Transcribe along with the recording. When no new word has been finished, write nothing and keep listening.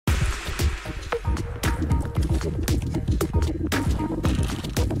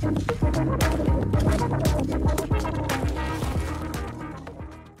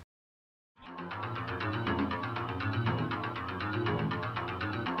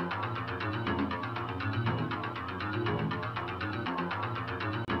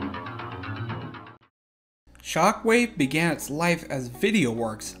Shockwave began its life as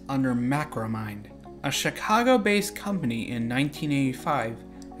VideoWorks under Macromedia, a Chicago-based company in 1985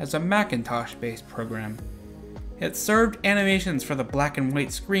 as a Macintosh-based program. It served animations for the black and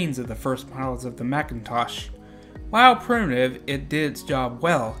white screens of the first models of the Macintosh. While primitive, it did its job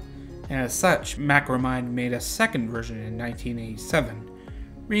well, and as such, Macromedia made a second version in 1987,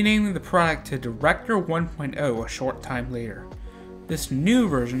 renaming the product to Director 1.0 a short time later. This new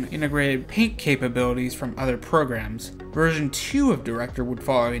version integrated paint capabilities from other programs. Version 2 of Director would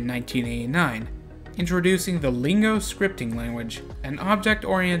follow in 1989, introducing the Lingo scripting language, an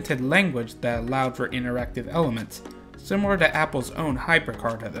object-oriented language that allowed for interactive elements, similar to Apple's own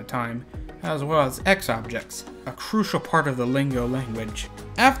HyperCard at the time, as well as XObjects, a crucial part of the Lingo language.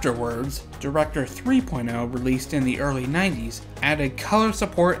 Afterwards, Director 3.0, released in the early 90s, added color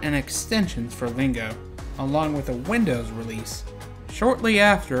support and extensions for Lingo, along with a Windows release. Shortly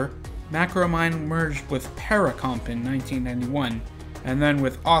after, Macromedia merged with Paracomp in 1991, and then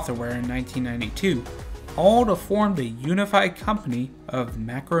with Authorware in 1992, all to form the unified company of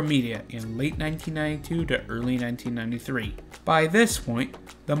Macromedia in late 1992 to early 1993. By this point,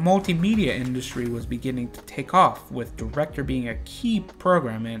 the multimedia industry was beginning to take off, with Director being a key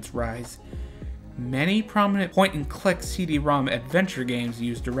program in its rise. Many prominent point-and-click CD-ROM adventure games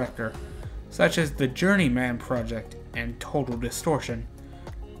use Director, such as the Journeyman Project and Total Distortion.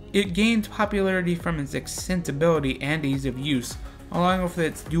 It gained popularity from its extensibility and ease of use, along with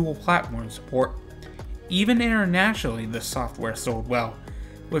its dual platform support. Even internationally, the software sold well,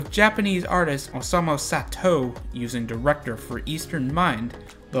 with Japanese artist Osamu Sato using Director for Eastern Mind,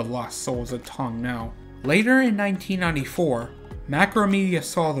 The Lost Souls of Tong Now. Later in 1994, Macromedia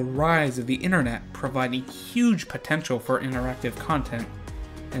saw the rise of the internet providing huge potential for interactive content,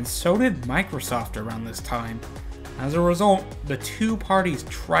 and so did Microsoft around this time. As a result, the two parties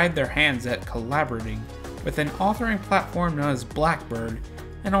tried their hands at collaborating with an authoring platform known as Blackbird,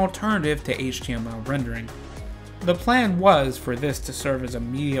 an alternative to HTML rendering. The plan was for this to serve as a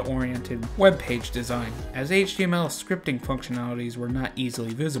media-oriented web page design, as HTML scripting functionalities were not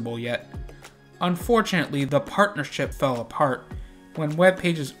easily visible yet. Unfortunately, the partnership fell apart when web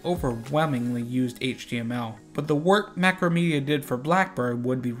pages overwhelmingly used HTML, but the work Macromedia did for Blackbird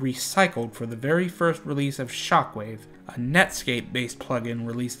would be recycled for the very first release of Shockwave, a Netscape-based plugin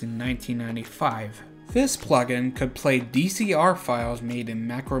released in 1995. This plugin could play DCR files made in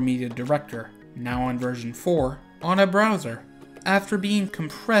Macromedia Director, now on version 4, on a browser, after being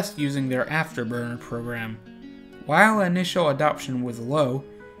compressed using their Afterburner program. While initial adoption was low,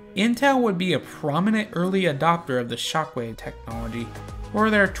 Intel would be a prominent early adopter of the Shockwave technology for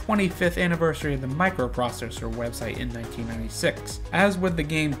their 25th anniversary of the microprocessor website in 1996, as with the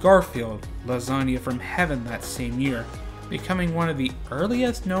game Garfield, Lasagna from Heaven that same year, becoming one of the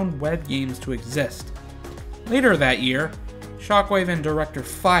earliest known web games to exist. Later that year, Shockwave and Director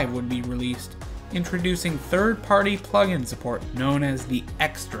 5 would be released, introducing third-party plugin support known as the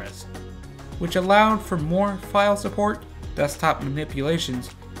Extras, which allowed for more file support, desktop manipulations,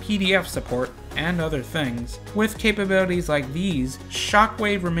 PDF support, and other things. With capabilities like these,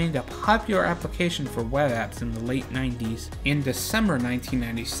 Shockwave remained a popular application for web apps in the late 90s. In December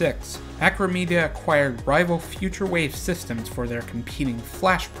 1996, Macromedia acquired rival FutureWave systems for their competing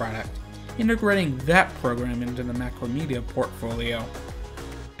Flash product, integrating that program into the Macromedia portfolio.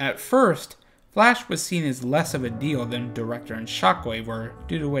 At first, Flash was seen as less of a deal than Director and Shockwave were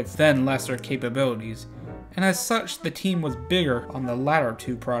due to its then lesser capabilities, and as such the team was bigger on the latter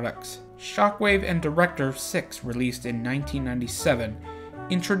two products. Shockwave and Director 6 released in 1997,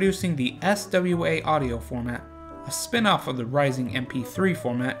 introducing the SWA audio format, a spin-off of the rising MP3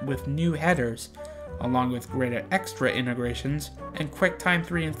 format with new headers, along with greater extra integrations and QuickTime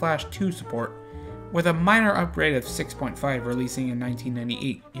 3 and Flash 2 support, with a minor upgrade of 6.5 releasing in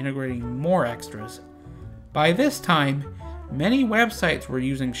 1998, integrating more extras. By this time, many websites were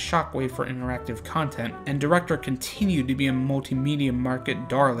using Shockwave for interactive content, and Director continued to be a multimedia market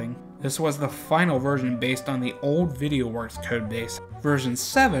darling. This was the final version based on the old VideoWorks codebase. Version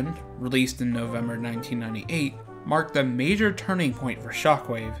 7, released in November 1998, marked a major turning point for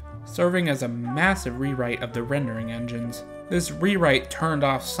Shockwave, serving as a massive rewrite of the rendering engines. This rewrite turned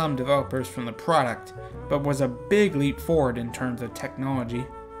off some developers from the product, but was a big leap forward in terms of technology.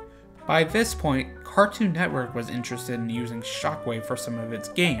 By this point, Cartoon Network was interested in using Shockwave for some of its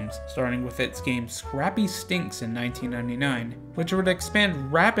games, starting with its game Scrappy Stinks in 1999, which would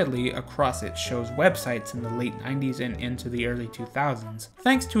expand rapidly across its show's websites in the late 90s and into the early 2000s.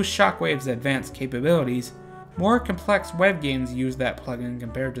 Thanks to Shockwave's advanced capabilities, more complex web games used that plugin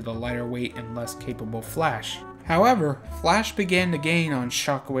compared to the lighter weight and less capable Flash. However, Flash began to gain on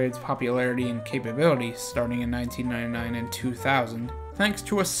Shockwave's popularity and capabilities starting in 1999 and 2000, thanks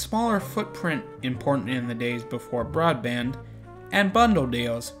to a smaller footprint important in the days before broadband, and bundle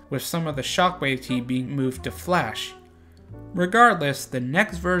deals, with some of the Shockwave team being moved to Flash. Regardless, the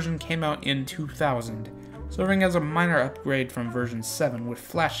next version came out in 2000, serving as a minor upgrade from version 7 with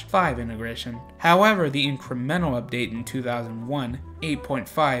Flash 5 integration. However, the incremental update in 2001,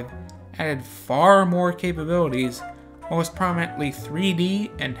 8.5, added far more capabilities, most prominently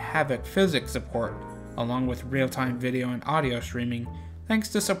 3D and havoc physics support, along with real-time video and audio streaming, thanks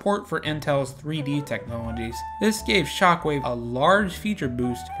to support for Intel's 3D technologies. This gave Shockwave a large feature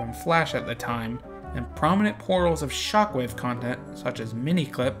boost from Flash at the time, and prominent portals of Shockwave content, such as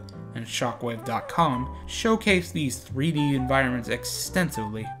Miniclip and Shockwave.com, showcase these 3D environments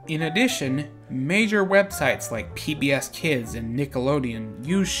extensively. In addition, major websites like PBS Kids and Nickelodeon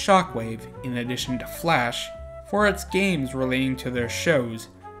use Shockwave, in addition to Flash, for its games relating to their shows,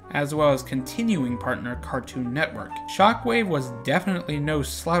 as well as continuing partner Cartoon Network. Shockwave was definitely no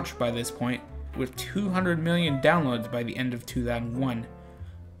slouch by this point, with 200 million downloads by the end of 2001.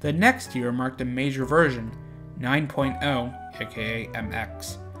 The next year marked a major version, 9.0, aka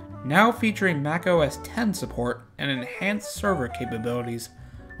MX, now featuring macOS 10 support and enhanced server capabilities,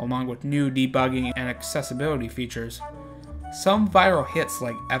 along with new debugging and accessibility features. Some viral hits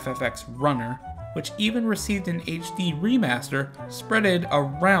like FFX Runner, which even received an HD remaster, spreaded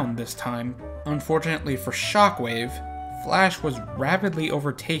around this time. Unfortunately for Shockwave, Flash was rapidly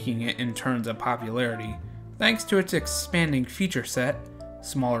overtaking it in terms of popularity, thanks to its expanding feature set,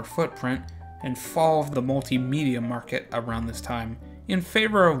 smaller footprint, and fall of the multimedia market around this time, in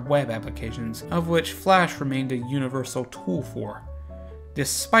favor of web applications, of which Flash remained a universal tool for.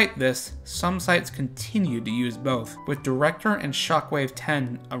 Despite this, some sites continued to use both, with Director and Shockwave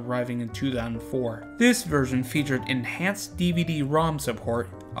 10 arriving in 2004. This version featured enhanced DVD-ROM support,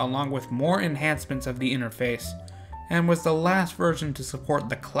 along with more enhancements of the interface, and was the last version to support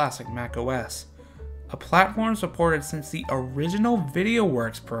the classic macOS, a platform supported since the original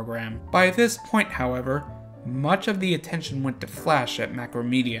VideoWorks program. By this point, however, much of the attention went to Flash at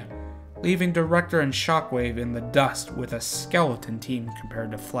Macromedia, leaving Director and Shockwave in the dust with a skeleton team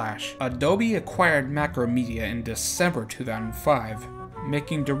compared to Flash. Adobe acquired Macromedia in December 2005,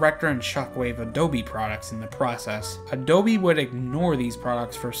 making Director and Shockwave Adobe products in the process. Adobe would ignore these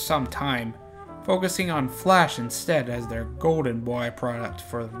products for some time, focusing on Flash instead as their golden boy product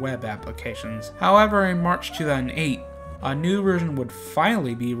for web applications. However, in March 2008, a new version would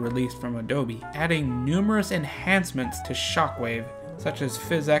finally be released from Adobe, adding numerous enhancements to Shockwave, such as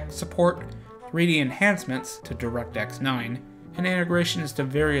PhysX support, 3D enhancements to DirectX 9, and integrations to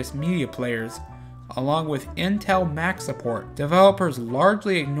various media players, along with Intel Mac support. Developers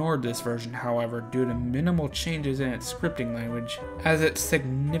largely ignored this version, however, due to minimal changes in its scripting language, as it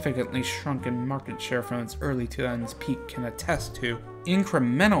significantly shrunk in market share from its early 2000s peak can attest to.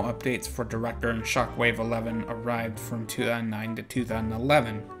 Incremental updates for Director and Shockwave 11 arrived from 2009 to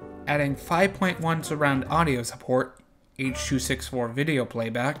 2011, adding 5.1 surround audio support, H.264 video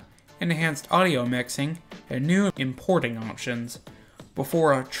playback, enhanced audio mixing, and new importing options,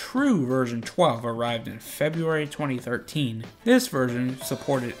 before a true version 12 arrived in February 2013. This version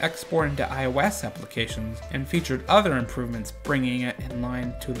supported exporting to iOS applications and featured other improvements, bringing it in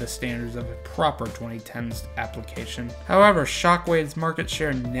line to the standards of a proper 2010s application. However, Shockwave's market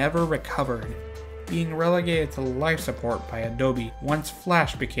share never recovered, being relegated to life support by Adobe once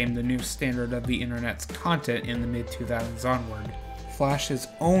Flash became the new standard of the internet's content in the mid-2000s onward. Flash's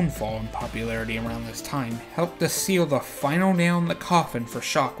own fall in popularity around this time helped to seal the final nail in the coffin for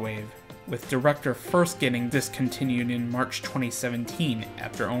Shockwave, with Director first getting discontinued in March 2017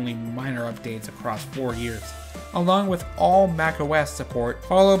 after only minor updates across 4 years, along with all macOS support,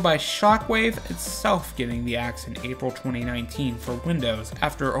 followed by Shockwave itself getting the axe in April 2019 for Windows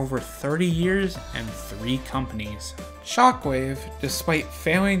after over 30 years and 3 companies. Shockwave, despite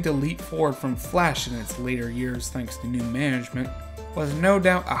failing to leap forward from Flash in its later years thanks to new management, was no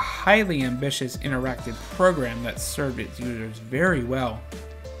doubt a highly ambitious interactive program that served its users very well,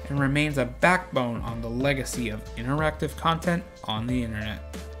 and remains a backbone on the legacy of interactive content on the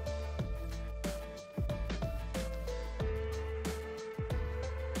internet.